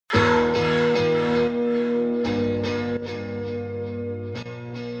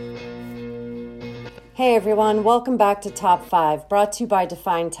Hey everyone, welcome back to Top 5, brought to you by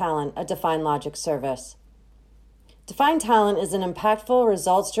Define Talent, a Define Logic service. Define Talent is an impactful,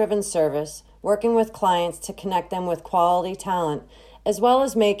 results-driven service working with clients to connect them with quality talent, as well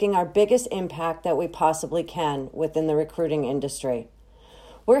as making our biggest impact that we possibly can within the recruiting industry.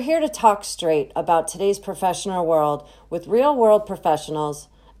 We're here to talk straight about today's professional world with real-world professionals,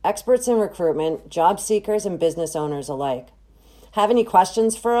 experts in recruitment, job seekers, and business owners alike. Have any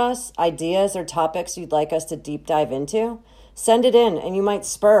questions for us, ideas, or topics you'd like us to deep dive into? Send it in and you might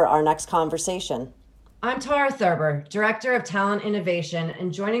spur our next conversation. I'm Tara Thurber, Director of Talent Innovation,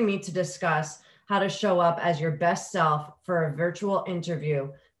 and joining me to discuss how to show up as your best self for a virtual interview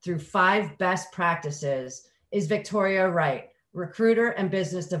through 5 best practices is Victoria Wright, Recruiter and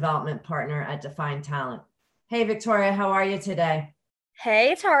Business Development Partner at Define Talent. Hey, Victoria, how are you today?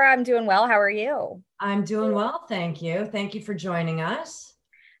 Hey, Tara, I'm doing well. How are you? I'm doing well, thank you. Thank you for joining us.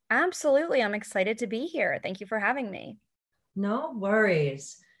 Absolutely. I'm excited to be here. Thank you for having me. No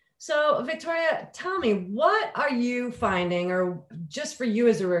worries. So, Victoria, tell me, what are you finding, or just for you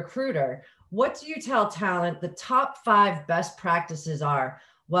as a recruiter, what do you tell talent the top 5 best practices are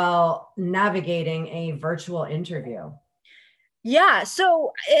while navigating a virtual interview? Yeah.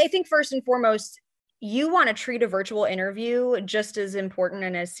 So I think first and foremost, you want to treat a virtual interview just as important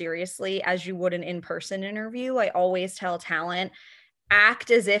and as seriously as you would an in-person interview. I always tell talent, act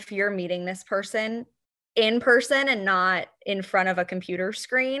as if you're meeting this person in person and not in front of a computer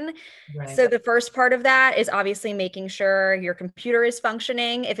screen. Right. So the first part of that is obviously making sure your computer is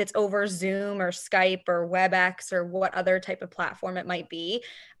functioning. If it's over Zoom or Skype or WebEx or what other type of platform it might be,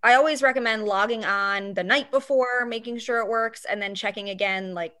 I always recommend logging on the night before, making sure it works, and then checking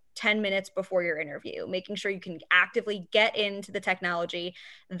again like 10 minutes before your interview, making sure you can actively get into the technology,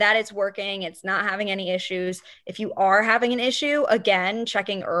 that it's working, it's not having any issues. If you are having an issue, again,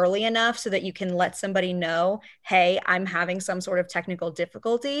 checking early enough so that you can let somebody know, hey, I'm having some sort of technical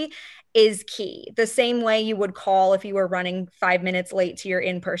difficulty is key. The same way you would call if you were running 5 minutes late to your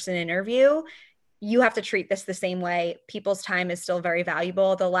in-person interview, you have to treat this the same way. People's time is still very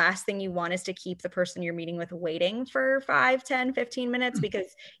valuable. The last thing you want is to keep the person you're meeting with waiting for 5, 10, 15 minutes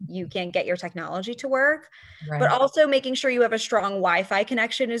because you can't get your technology to work. But Right. also making sure you have a strong Wi-Fi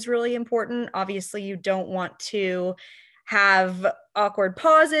connection is really important. Obviously, you don't want to have awkward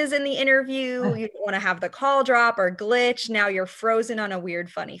pauses in the interview. You don't want to have the call drop or glitch. Now you're frozen on a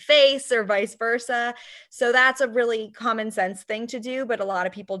weird, funny face or vice versa. So that's a really common sense thing to do. But a lot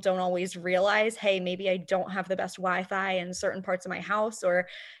of people don't always realize, hey, maybe I don't have the best Wi-Fi in certain parts of my house, or,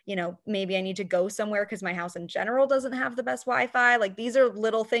 maybe I need to go somewhere because my house in general doesn't have the best Wi-Fi. Like these are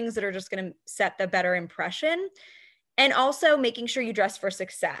little things that are just going to set the better impression. And also making sure you dress for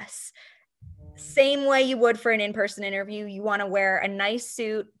success. Same way you would for an in-person interview. You want to wear a nice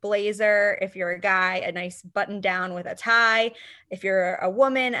suit, blazer. If you're a guy, a nice button down with a tie. If you're a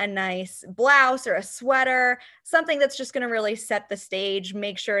woman, a nice blouse or a sweater, something that's just going to really set the stage,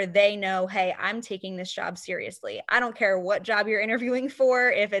 make sure they know, hey, I'm taking this job seriously. I don't care what job you're interviewing for,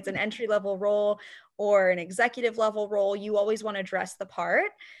 if it's an entry-level role or an executive level role, you always want to dress the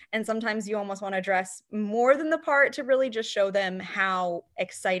part. And sometimes you almost want to dress more than the part to really just show them how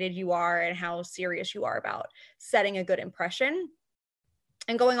excited you are and how serious you are about setting a good impression.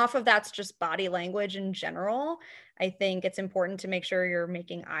 And going off of that's just body language in general. I think it's important to make sure you're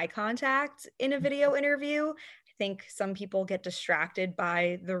making eye contact in a video interview. I think some people get distracted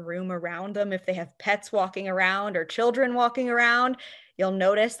by the room around them. If they have pets walking around or children walking around, you'll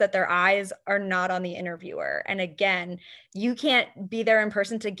notice that their eyes are not on the interviewer. And again, you can't be there in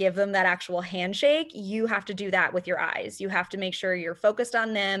person to give them that actual handshake. You have to do that with your eyes. You have to make sure you're focused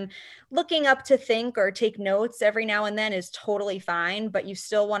on them. Looking up to think or take notes every now and then is totally fine, but you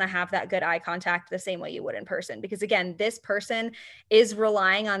still want to have that good eye contact the same way you would in person. Because again, this person is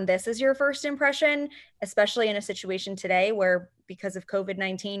relying on this as your first impression, especially in a situation today where because of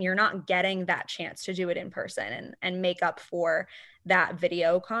COVID-19, you're not getting that chance to do it in person and make up for that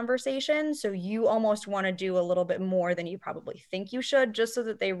video conversation. So you almost want to do a little bit more than you probably think you should, just so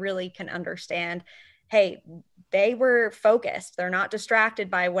that they really can understand, hey, they were focused. They're not distracted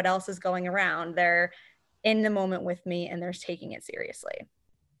by what else is going around. They're in the moment with me and they're taking it seriously.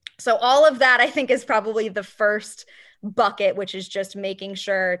 So all of that, I think, is probably the first bucket, which is just making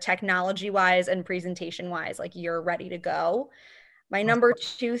sure technology wise and presentation wise, like you're ready to go. My number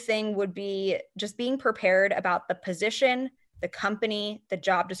 2 thing would be just being prepared about the position, the company, the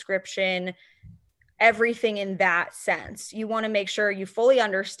job description, everything in that sense. You want to make sure you fully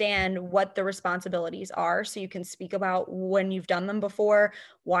understand what the responsibilities are so you can speak about when you've done them before,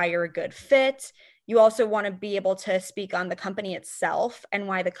 why you're a good fit. You also want to be able to speak on the company itself and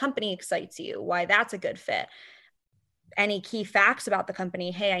why the company excites you, why that's a good fit. Any key facts about the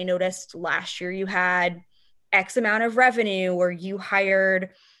company. Hey, I noticed last year you had X amount of revenue, or you hired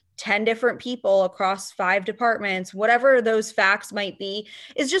 10 different people across 5 departments, whatever those facts might be,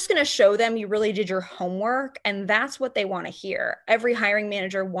 is just going to show them you really did your homework. And that's what they want to hear. Every hiring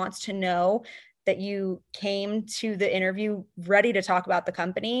manager wants to know that you came to the interview ready to talk about the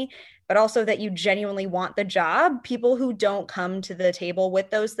company, but also that you genuinely want the job. People who don't come to the table with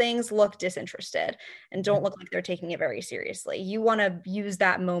those things look disinterested and don't look like they're taking it very seriously. You want to use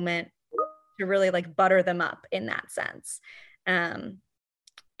that moment to really like butter them up in that sense. And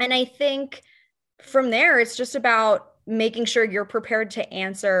I think from there, it's just about making sure you're prepared to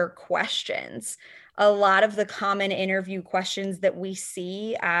answer questions. A lot of the common interview questions that we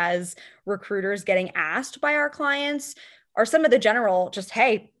see as recruiters getting asked by our clients are some of the general, just,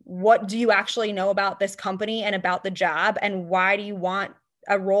 hey, what do you actually know about this company and about the job? And why do you want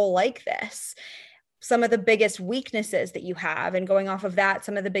a role like this? Some of the biggest weaknesses that you have, and going off of that,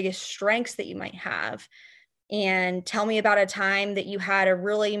 some of the biggest strengths that you might have. And tell me about a time that you had a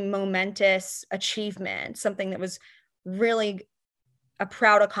really momentous achievement, something that was really a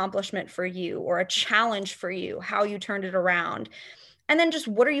proud accomplishment for you or a challenge for you, how you turned it around. And then just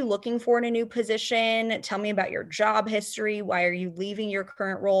what are you looking for in a new position? Tell me about your job history. Why are you leaving your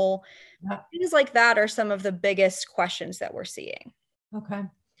current role? Things like that are some of the biggest questions that we're seeing. Okay.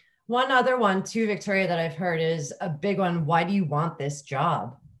 One other one too, Victoria, that I've heard is a big one. Why do you want this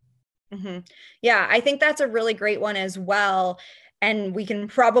job? Mm-hmm. Yeah, I think that's a really great one as well. And we can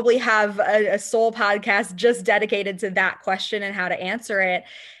probably have a sole podcast just dedicated to that question and how to answer it.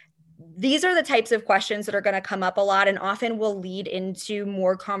 These are the types of questions that are going to come up a lot and often will lead into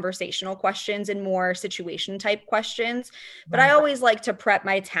more conversational questions and more situation type questions. But I always like to prep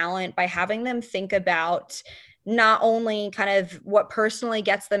my talent by having them think about not only kind of what personally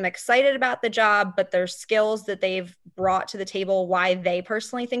gets them excited about the job, but their skills that they've brought to the table, why they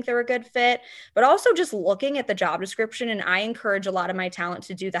personally think they're a good fit, but also just looking at the job description. And I encourage a lot of my talent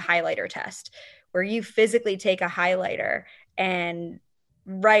to do the highlighter test, where you physically take a highlighter and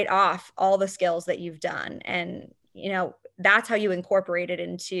write off all the skills that you've done. And, that's how you incorporate it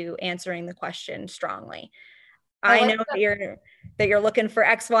into answering the question strongly. I know that you're looking for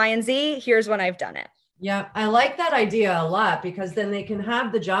X, Y, and Z. Here's when I've done it. Yeah, I like that idea a lot, because then they can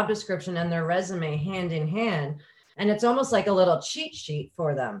have the job description and their resume hand in hand. And it's almost like a little cheat sheet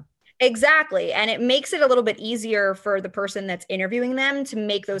for them. Exactly. And it makes it a little bit easier for the person that's interviewing them to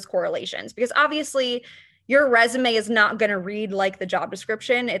make those correlations, because obviously your resume is not going to read like the job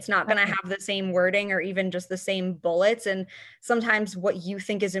description. It's not going to have the same wording or even just the same bullets. And sometimes what you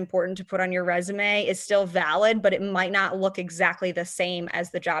think is important to put on your resume is still valid, but it might not look exactly the same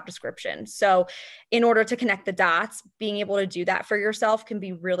as the job description. So in order to connect the dots, being able to do that for yourself can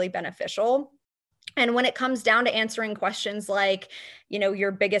be really beneficial. And when it comes down to answering questions like,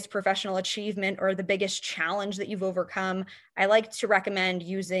 your biggest professional achievement or the biggest challenge that you've overcome, I like to recommend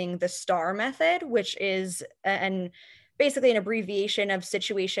using the STAR method, which is basically an abbreviation of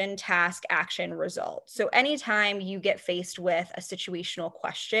situation, task, action, result. So anytime you get faced with a situational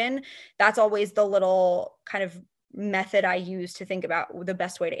question, that's always the little kind of method I use to think about the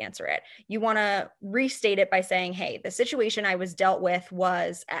best way to answer it. You want to restate it by saying, hey, the situation I was dealt with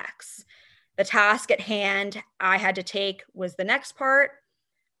was X. The task at hand I had to take was the next part.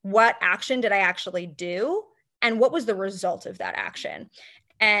 What action did I actually do? And what was the result of that action?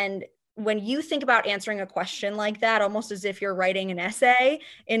 And when you think about answering a question like that, almost as if you're writing an essay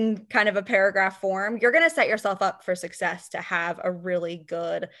in kind of a paragraph form, you're going to set yourself up for success to have a really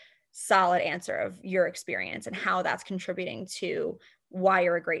good, solid answer of your experience and how that's contributing to why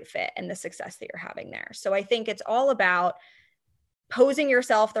you're a great fit and the success that you're having there. So I think it's all about posing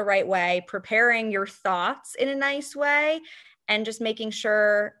yourself the right way, preparing your thoughts in a nice way, and just making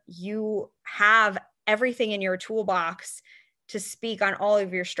sure you have everything in your toolbox to speak on all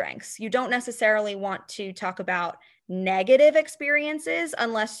of your strengths. You don't necessarily want to talk about negative experiences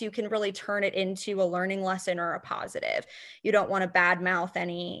unless you can really turn it into a learning lesson or a positive. You don't want to badmouth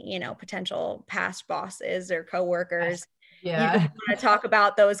any, potential past bosses or coworkers. Yeah. You just want to talk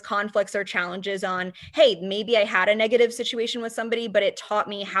about those conflicts or challenges on, hey, maybe I had a negative situation with somebody, but it taught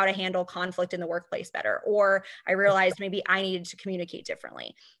me how to handle conflict in the workplace better. Or I realized maybe I needed to communicate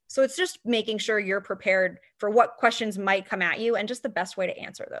differently. So it's just making sure you're prepared for what questions might come at you and just the best way to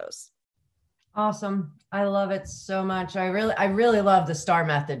answer those. Awesome. I love it so much. I really love the STAR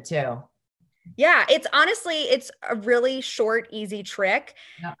method too. Yeah, it's honestly, it's a really short, easy trick.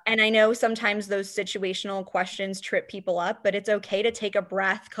 Yeah. And I know sometimes those situational questions trip people up, but it's okay to take a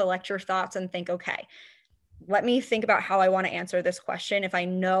breath, collect your thoughts, and think, okay, let me think about how I want to answer this question. If I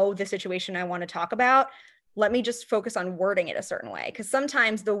know the situation I want to talk about, let me just focus on wording it a certain way. Because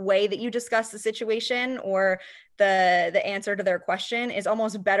sometimes the way that you discuss the situation or the answer to their question is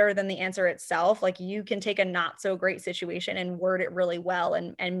almost better than the answer itself. Like you can take a not so great situation and word it really well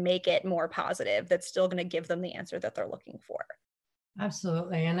and make it more positive. That's still going to give them the answer that they're looking for.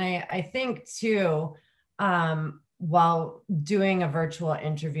 Absolutely. And I think too, while doing a virtual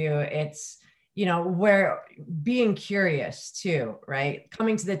interview, it's, where being curious too, right?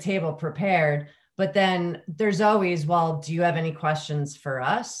 Coming to the table prepared, but then there's always, well, do you have any questions for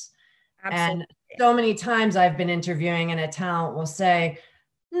us? Absolutely. And so many times I've been interviewing and a talent will say,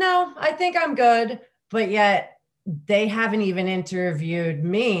 no, I think I'm good. But yet they haven't even interviewed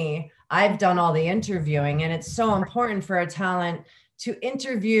me. I've done all the interviewing. And it's so important for a talent to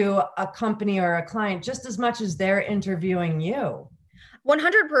interview a company or a client just as much as they're interviewing you.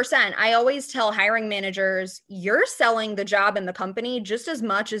 100%. I always tell hiring managers, you're selling the job in the company just as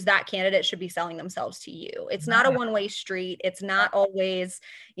much as that candidate should be selling themselves to you. It's not a one-way street. It's not always,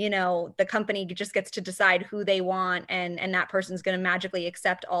 the company just gets to decide who they want and that person's going to magically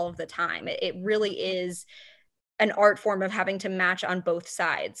accept all of the time. It really is an art form of having to match on both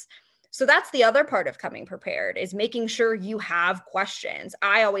sides. So that's the other part of coming prepared, is making sure you have questions.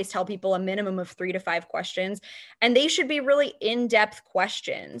 I always tell people a minimum of 3 to 5 questions, and they should be really in-depth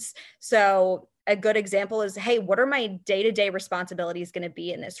questions. So a good example is, hey, what are my day-to-day responsibilities going to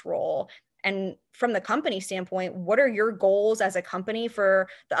be in this role? And from the company standpoint, what are your goals as a company for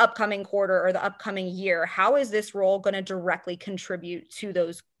the upcoming quarter or the upcoming year? How is this role going to directly contribute to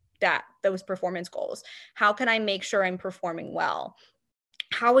those performance goals? How can I make sure I'm performing well?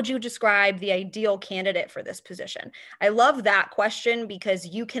 How would you describe the ideal candidate for this position? I love that question because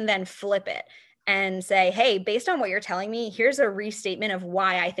you can then flip it and say, hey, based on what you're telling me, here's a restatement of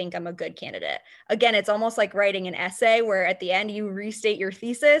why I think I'm a good candidate. Again, it's almost like writing an essay where at the end you restate your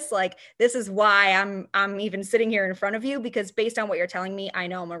thesis. Like, this is why I'm even sitting here in front of you, because based on what you're telling me, I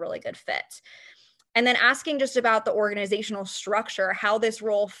know I'm a really good fit. And then asking just about the organizational structure, how this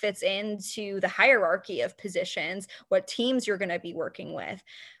role fits into the hierarchy of positions, what teams you're going to be working with.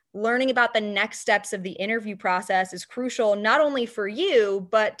 Learning about the next steps of the interview process is crucial, not only for you,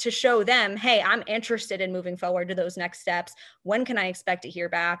 but to show them, hey, I'm interested in moving forward to those next steps. When can I expect to hear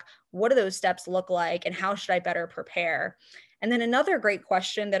back? What do those steps look like? And how should I better prepare? And then another great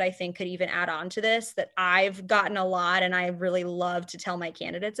question that I think could even add on to this that I've gotten a lot and I really love to tell my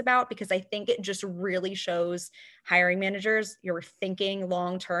candidates about, because I think it just really shows hiring managers you're thinking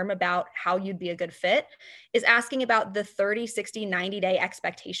long-term about how you'd be a good fit, is asking about the 30, 60, 90-day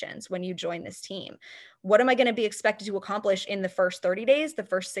expectations when you join this team. What am I going to be expected to accomplish in the first 30 days, the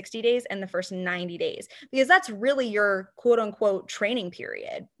first 60 days, and the first 90 days? Because that's really your quote unquote training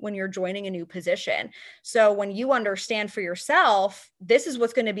period when you're joining a new position. So when you understand for yourself, this is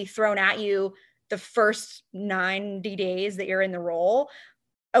what's going to be thrown at you the first 90 days that you're in the role.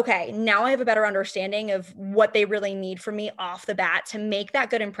 Okay, now I have a better understanding of what they really need from me off the bat to make that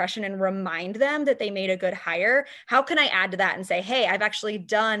good impression and remind them that they made a good hire. How can I add to that and say, hey, I've actually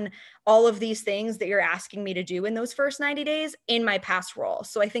done all of these things that you're asking me to do in those first 90 days in my past role.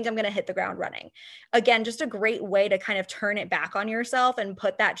 So I think I'm going to hit the ground running. Again, just a great way to kind of turn it back on yourself and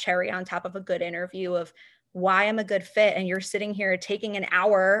put that cherry on top of a good interview of why I'm a good fit. And you're sitting here taking an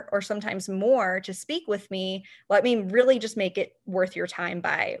hour or sometimes more to speak with me. Let me really just make it worth your time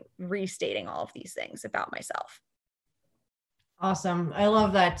by restating all of these things about myself. Awesome. I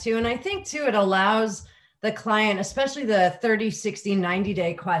love that too. And I think too, it allows the client, especially the 30, 60,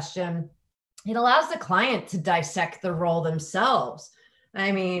 90-day question, it allows the client to dissect the role themselves.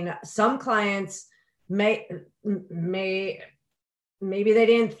 I mean, some clients maybe they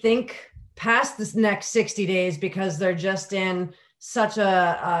didn't think past this next 60 days because they're just in such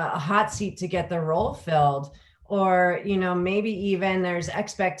a hot seat to get the role filled. Or, maybe even there's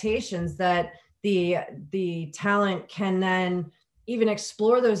expectations that the talent can then even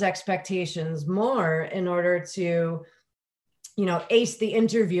explore those expectations more in order to, ace the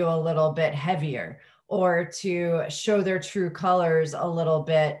interview a little bit heavier, or to show their true colors a little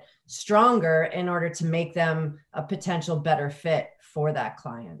bit stronger in order to make them a potential better fit for that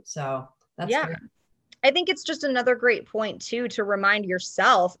client. So that's great. I think it's just another great point too, to remind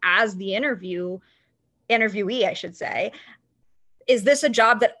yourself as the interviewee, I should say, is this a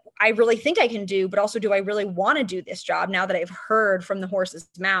job that I really think I can do, but also do I really want to do this job now that I've heard from the horse's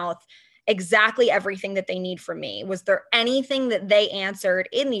mouth exactly everything that they need from me? Was there anything that they answered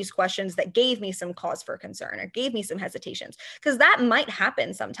in these questions that gave me some cause for concern or gave me some hesitations? Because that might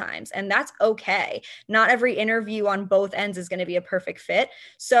happen sometimes, and that's okay. Not every interview on both ends is going to be a perfect fit.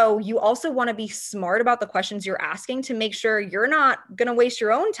 So you also want to be smart about the questions you're asking to make sure you're not going to waste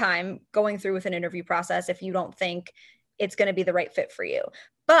your own time going through with an interview process if you don't think it's going to be the right fit for you.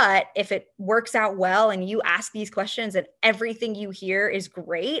 But if it works out well and you ask these questions and everything you hear is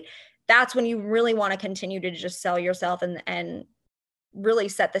great, that's when you really want to continue to just sell yourself and really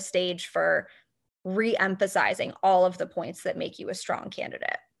set the stage for re-emphasizing all of the points that make you a strong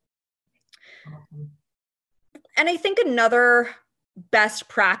candidate. Awesome. And I think another best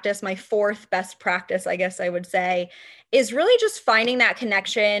practice, my fourth best practice, I guess I would say, is really just finding that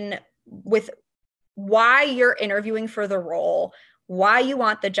connection with why you're interviewing for the role, why you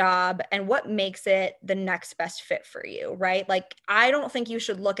want the job, and what makes it the next best fit for you, right? Like, I don't think you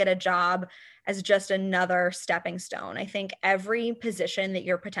should look at a job as just another stepping stone. I think every position that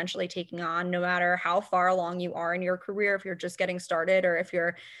you're potentially taking on, no matter how far along you are in your career, if you're just getting started or if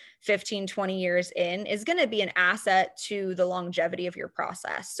you're 15, 20 years in, is going to be an asset to the longevity of your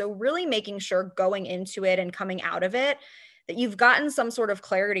process. So really making sure going into it and coming out of it that you've gotten some sort of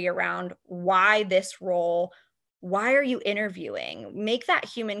clarity around why this role, why are you interviewing? Make that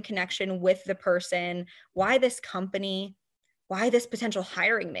human connection with the person, why this company, why this potential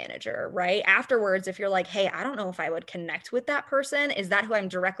hiring manager, right? Afterwards, if you're like, hey, I don't know if I would connect with that person, is that who I'm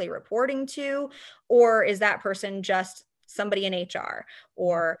directly reporting to? Or is that person just somebody in HR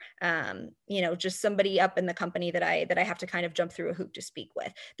or, just somebody up in the company that I have to kind of jump through a hoop to speak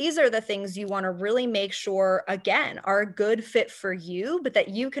with? These are the things you want to really make sure, again, are a good fit for you, but that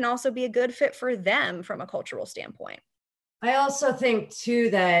you can also be a good fit for them from a cultural standpoint. I also think too,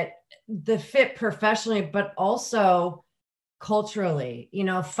 that the fit professionally, but also culturally,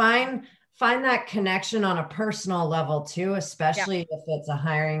 find that connection on a personal level too, especially if it's a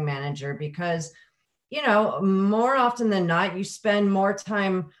hiring manager, because more often than not, you spend more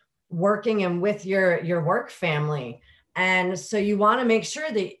time working and with your work family. And so you want to make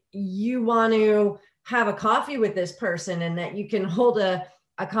sure that you want to have a coffee with this person and that you can hold a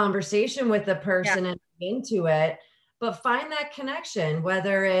conversation with the person and into it, but find that connection,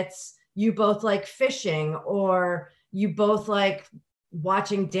 whether it's you both like fishing or you both like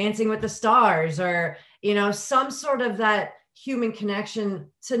watching Dancing with the Stars or, some sort of that human connection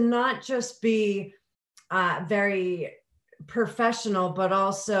to not just be very professional, but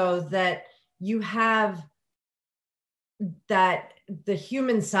also that you have that the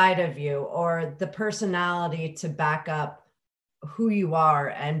human side of you or the personality to back up who you are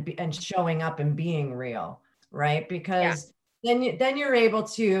and showing up and being real, right? Because then you're able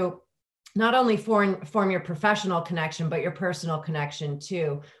to not only form your professional connection, but your personal connection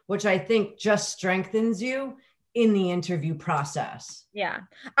too, which I think just strengthens you in the interview process. Yeah,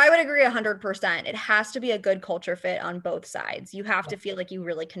 I would agree 100%. It has to be a good culture fit on both sides. You have to feel like you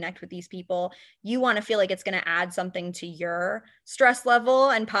really connect with these people. You want to feel like it's going to add something to your stress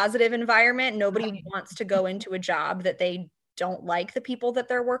level and positive environment. Nobody wants to go into a job that they don't like the people that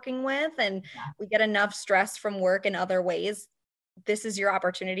they're working with. And we get enough stress from work in other ways. This is your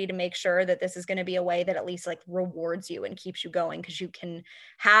opportunity to make sure that this is going to be a way that at least like rewards you and keeps you going, because you can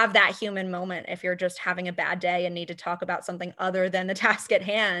have that human moment if you're just having a bad day and need to talk about something other than the task at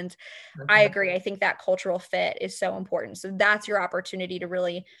hand. I agree. I think that cultural fit is so important. So that's your opportunity to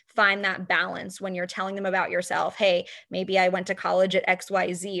really find that balance when you're telling them about yourself. Hey, maybe I went to college at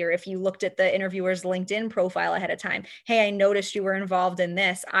XYZ, or if you looked at the interviewer's LinkedIn profile ahead of time, hey, I noticed you were involved in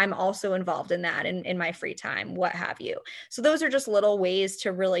this. I'm also involved in that in my free time, what have you. So those are just little ways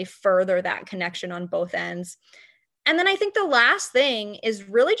to really further that connection on both ends. And then I think the last thing is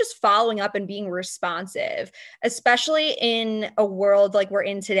really just following up and being responsive, especially in a world like we're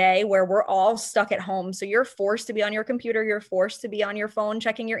in today where we're all stuck at home. So you're forced to be on your computer, you're forced to be on your phone,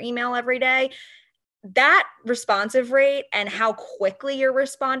 checking your email every day. That responsive rate and how quickly you're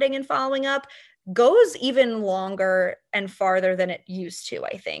responding and following up goes even longer and farther than it used to,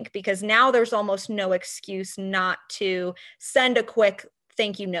 I think, because now there's almost no excuse not to send a quick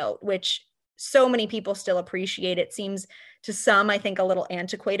thank you note, which so many people still appreciate. It seems to some, I think, a little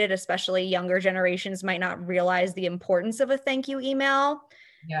antiquated, especially younger generations might not realize the importance of a thank you email.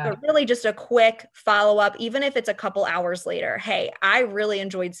 Yeah. but really just a quick follow-up, even if it's a couple hours later. Hey, I really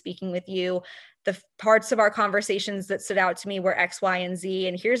enjoyed speaking with you. The parts of our conversations that stood out to me were X, Y, and Z.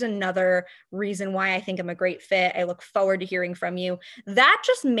 And here's another reason why I think I'm a great fit. I look forward to hearing from you. That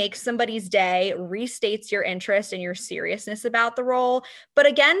just makes somebody's day, restates your interest and your seriousness about the role. But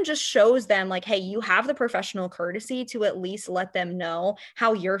again, just shows them like, hey, you have the professional courtesy to at least let them know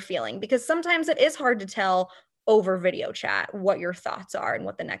how you're feeling, because sometimes it is hard to tell over video chat what your thoughts are and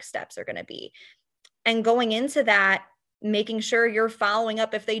what the next steps are going to be. And going into that, making sure you're following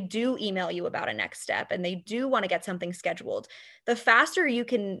up if they do email you about a next step and they do want to get something scheduled. The faster you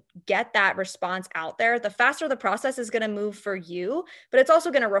can get that response out there, the faster the process is going to move for you, but it's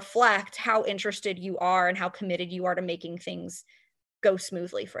also going to reflect how interested you are and how committed you are to making things go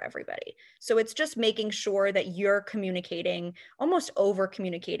smoothly for everybody. So it's just making sure that you're communicating, almost over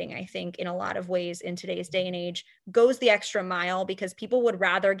communicating, I think, in a lot of ways in today's day and age, goes the extra mile, because people would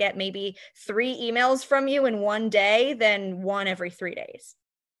rather get maybe 3 emails from you in one day than one every 3 days.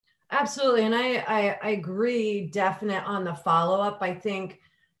 Absolutely. And I agree definite on the follow-up. I think,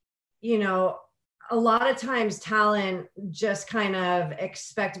 a lot of times talent just kind of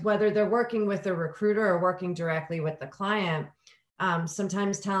expect, whether they're working with a recruiter or working directly with the client,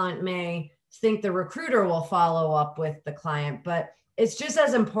 sometimes talent may think the recruiter will follow up with the client, but it's just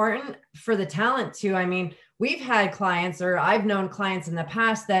as important for the talent too. I mean, we've had clients, or I've known clients in the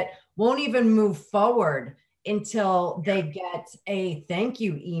past, that won't even move forward until they get a thank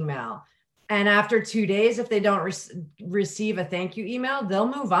you email. And after 2 days, if they don't receive a thank you email, they'll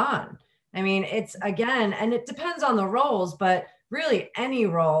move on. I mean, it's, again, and it depends on the roles, but really any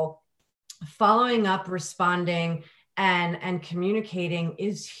role, following up, responding, and communicating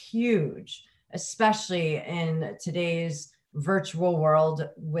is huge, especially in today's virtual world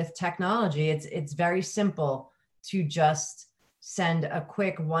with technology. It's very simple to just send a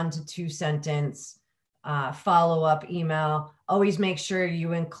quick 1 to 2 sentence follow-up email. Always make sure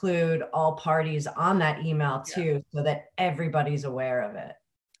you include all parties on that email too, so that everybody's aware of it.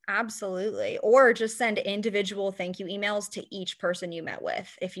 Absolutely. Or just send individual thank you emails to each person you met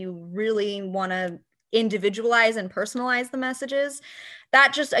with. If you really want to individualize and personalize the messages,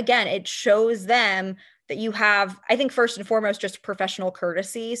 that just, again, it shows them that you have, I think, first and foremost, just professional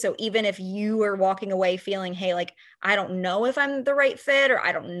courtesy. So even if you are walking away feeling, hey, like, I don't know if I'm the right fit, or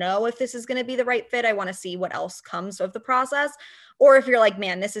I don't know if this is going to be the right fit, I want to see what else comes of the process. Or if you're like,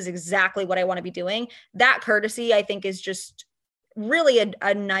 man, this is exactly what I want to be doing, that courtesy, I think, is just really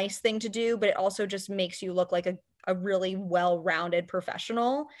a nice thing to do, but it also just makes you look like a really well-rounded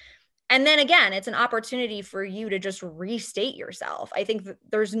professional. And then again, it's an opportunity for you to just restate yourself. I think that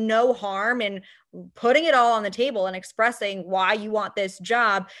there's no harm in putting it all on the table and expressing why you want this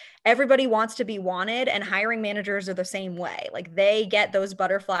job. Everybody wants to be wanted, and hiring managers are the same way. Like, they get those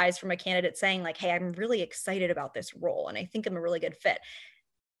butterflies from a candidate saying like, hey, I'm really excited about this role and I think I'm a really good fit.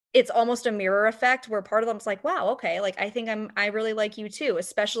 It's almost a mirror effect where part of them's like, wow, okay, like, I think I really like you too,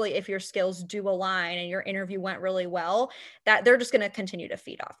 especially if your skills do align and your interview went really well, that they're just going to continue to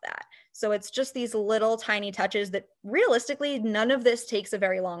feed off that. So it's just these little tiny touches that realistically, none of this takes a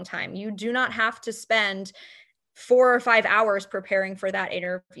very long time. You do not have to spend 4 or 5 hours preparing for that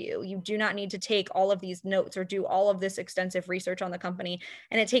interview. You do not need to take all of these notes or do all of this extensive research on the company.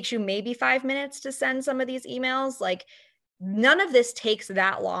 And it takes you maybe 5 minutes to send some of these emails. Like, none of this takes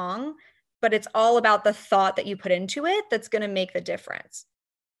that long, but it's all about the thought that you put into it that's going to make the difference.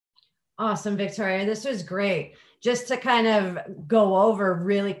 Awesome, Victoria. This was great. Just to kind of go over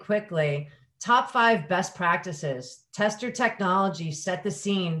really quickly, top 5 best practices: test your technology, set the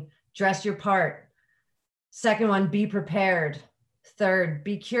scene, dress your part. Second one, be prepared. Third,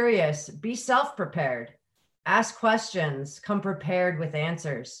 be curious, be self-prepared. Ask questions, come prepared with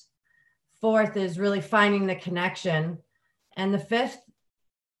answers. Fourth is really finding the connection. And the 5th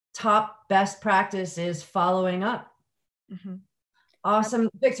top best practice is following up. Mm-hmm. Awesome.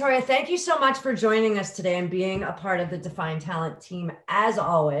 Victoria, thank you so much for joining us today and being a part of the Define Talent team, as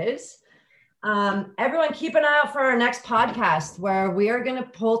always. Everyone, keep an eye out for our next podcast, where we are going to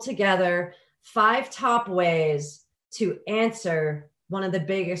pull together 5 top ways to answer one of the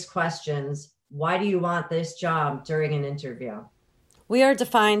biggest questions: why do you want this job, during an interview? We are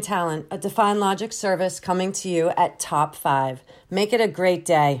Define Talent, a Define Logic service coming to you at Top 5. Make it a great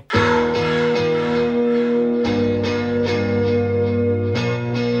day.